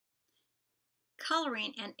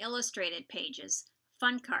coloring and illustrated pages,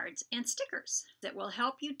 fun cards, and stickers that will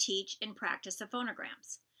help you teach and practice the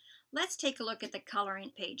phonograms. Let's take a look at the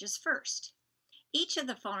coloring pages first. Each of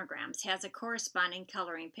the phonograms has a corresponding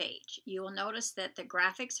coloring page. You will notice that the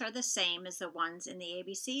graphics are the same as the ones in the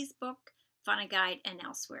ABC's book, Phonoguide, and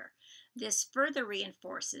elsewhere. This further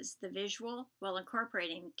reinforces the visual while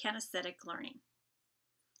incorporating kinesthetic learning.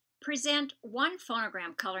 Present one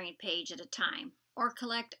phonogram coloring page at a time, or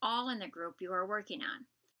collect all in the group you are working on.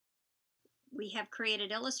 We have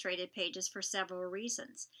created illustrated pages for several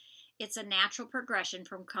reasons. It's a natural progression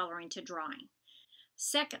from coloring to drawing.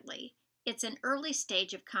 Secondly, it's an early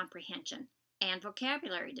stage of comprehension and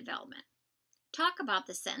vocabulary development. Talk about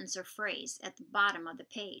the sentence or phrase at the bottom of the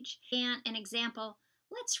page. And an example,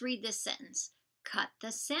 let's read this sentence. Cut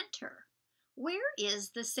the center. Where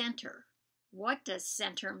is the center? What does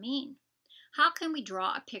center mean? How can we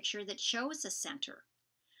draw a picture that shows a center?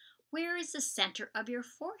 Where is the center of your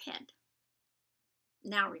forehead?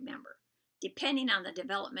 Now remember, depending on the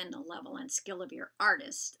developmental level and skill of your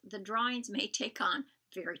artist, the drawings may take on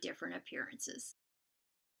very different appearances.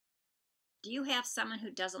 Do you have someone who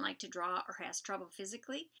doesn't like to draw or has trouble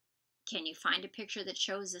physically? Can you find a picture that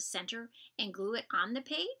shows the center and glue it on the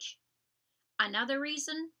page? Another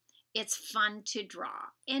reason, it's fun to draw,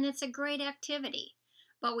 and it's a great activity.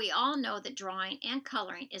 But we all know that drawing and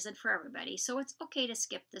coloring isn't for everybody, so it's okay to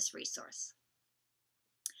skip this resource.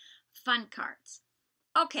 Fun cards.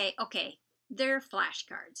 Okay, they're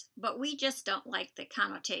flashcards, but we just don't like the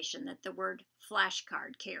connotation that the word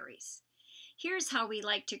flashcard carries. Here's how we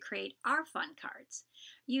like to create our fun cards.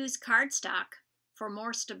 Use cardstock for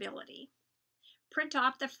more stability. Print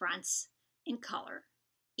off the fronts in color.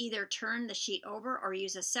 Either turn the sheet over or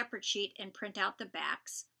use a separate sheet and print out the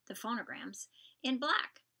backs, the phonograms, in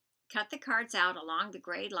black. Cut the cards out along the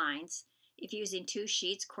grayed lines. If using two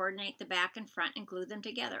sheets, coordinate the back and front and glue them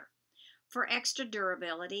together. For extra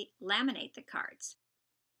durability, laminate the cards.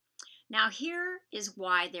 Now here is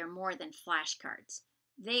why they're more than flashcards.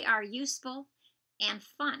 They are useful and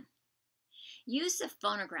fun. Use the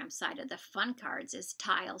phonogram side of the fun cards as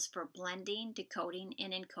tiles for blending, decoding,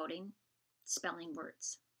 and encoding spelling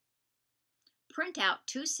words. Print out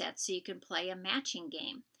two sets so you can play a matching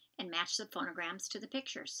game and match the phonograms to the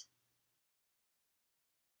pictures.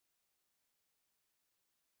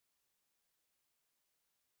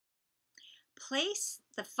 Place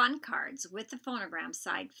the fun cards with the phonogram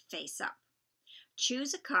side face up.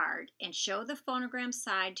 Choose a card and show the phonogram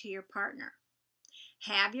side to your partner.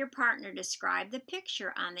 Have your partner describe the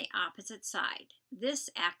picture on the opposite side. This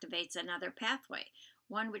activates another pathway,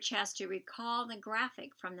 one which has to recall the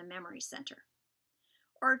graphic from the memory center.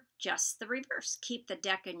 Or just the reverse. Keep the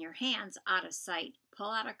deck in your hands out of sight.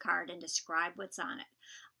 Pull out a card and describe what's on it.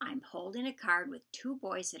 I'm holding a card with two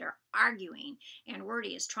boys that are arguing and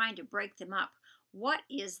Wordy is trying to break them up. What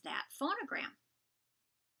is that phonogram?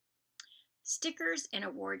 Stickers and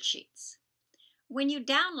award sheets. When you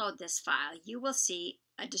download this file, you will see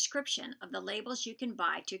a description of the labels you can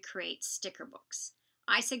buy to create sticker books.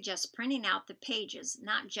 I suggest printing out the pages,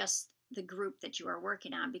 not just the group that you are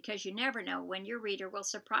working on, because you never know when your reader will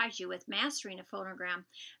surprise you with mastering a phonogram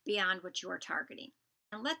beyond what you are targeting.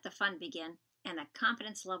 And let the fun begin and the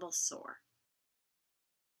confidence level soar.